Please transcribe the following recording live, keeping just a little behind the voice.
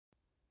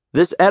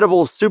This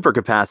edible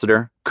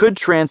supercapacitor could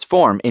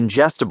transform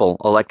ingestible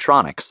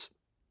electronics.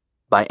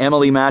 By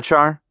Emily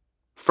Matchar,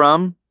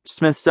 from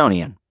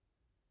Smithsonian.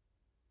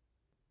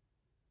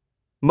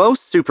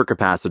 Most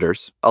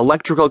supercapacitors,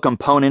 electrical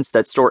components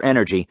that store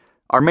energy,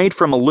 are made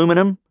from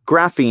aluminum,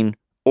 graphene,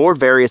 or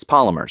various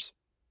polymers.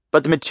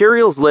 But the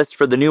materials list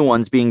for the new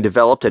ones being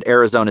developed at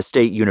Arizona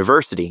State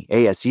University,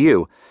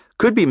 ASU,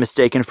 could be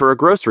mistaken for a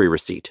grocery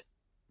receipt.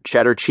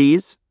 Cheddar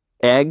cheese,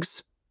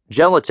 eggs,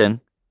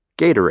 gelatin,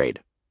 Gatorade.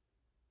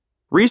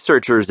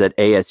 Researchers at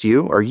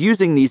ASU are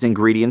using these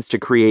ingredients to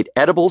create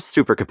edible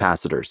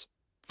supercapacitors.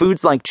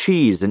 Foods like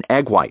cheese and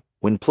egg white,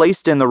 when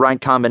placed in the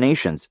right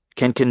combinations,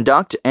 can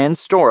conduct and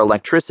store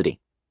electricity.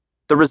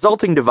 The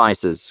resulting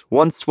devices,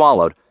 once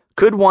swallowed,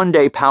 could one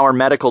day power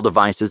medical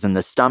devices in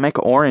the stomach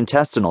or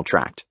intestinal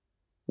tract.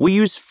 We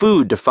use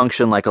food to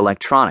function like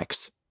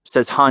electronics,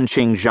 says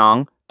Han-Ching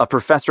Zhang, a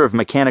professor of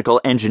mechanical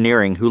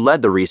engineering who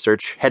led the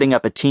research, heading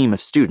up a team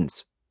of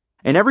students.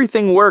 And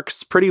everything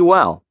works pretty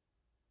well.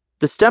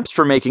 The steps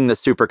for making the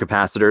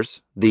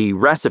supercapacitors, the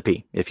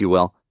recipe, if you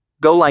will,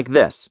 go like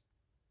this.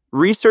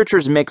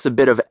 Researchers mix a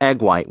bit of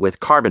egg white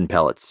with carbon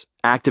pellets.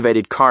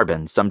 Activated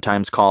carbon,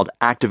 sometimes called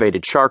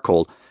activated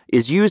charcoal,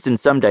 is used in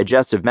some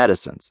digestive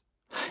medicines.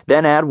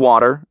 Then add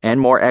water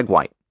and more egg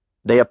white.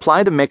 They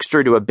apply the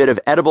mixture to a bit of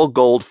edible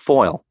gold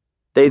foil.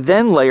 They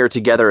then layer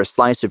together a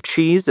slice of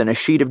cheese and a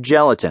sheet of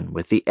gelatin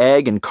with the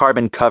egg and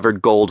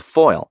carbon-covered gold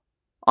foil.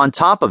 On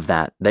top of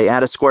that, they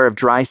add a square of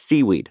dry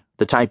seaweed,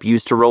 the type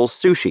used to roll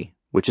sushi,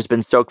 which has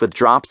been soaked with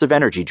drops of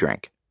energy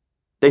drink.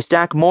 They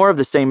stack more of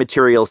the same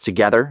materials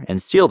together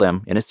and seal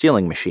them in a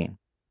sealing machine.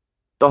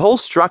 The whole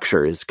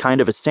structure is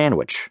kind of a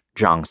sandwich,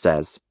 Zhang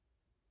says.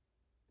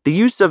 The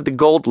use of the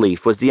gold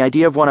leaf was the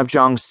idea of one of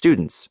Zhang's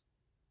students.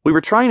 We were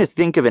trying to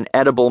think of an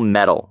edible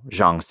metal,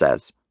 Zhang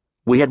says.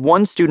 We had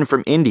one student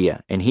from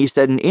India, and he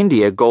said in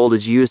India gold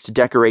is used to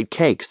decorate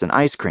cakes and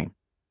ice cream.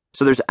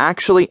 So there's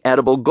actually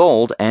edible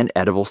gold and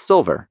edible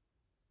silver.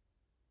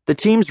 The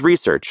team's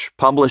research,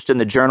 published in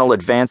the journal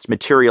Advanced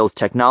Materials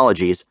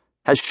Technologies,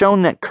 has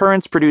shown that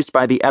currents produced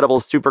by the edible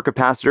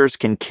supercapacitors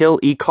can kill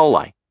E.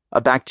 coli,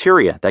 a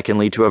bacteria that can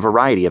lead to a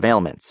variety of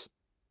ailments.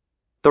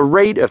 The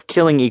rate of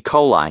killing E.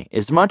 coli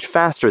is much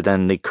faster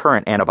than the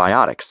current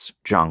antibiotics,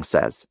 Zhang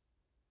says.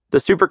 The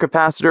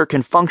supercapacitor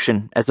can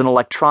function as an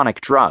electronic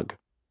drug.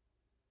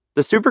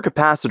 The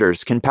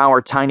supercapacitors can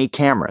power tiny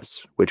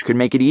cameras, which could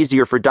make it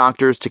easier for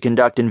doctors to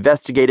conduct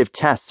investigative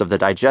tests of the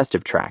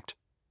digestive tract.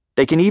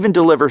 They can even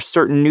deliver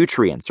certain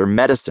nutrients or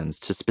medicines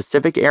to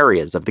specific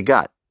areas of the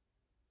gut.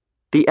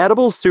 The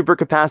edible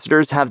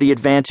supercapacitors have the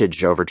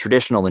advantage over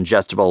traditional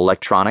ingestible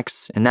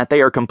electronics in that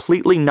they are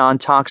completely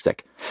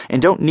non-toxic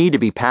and don't need to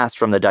be passed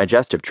from the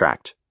digestive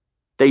tract.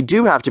 They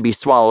do have to be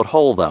swallowed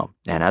whole, though,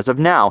 and as of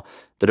now,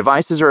 the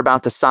devices are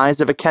about the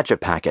size of a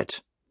ketchup packet.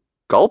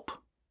 Gulp?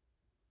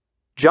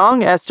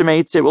 Zhang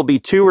estimates it will be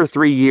 2 or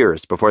 3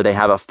 years before they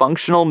have a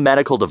functional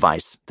medical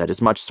device that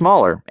is much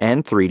smaller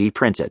and 3D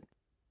printed.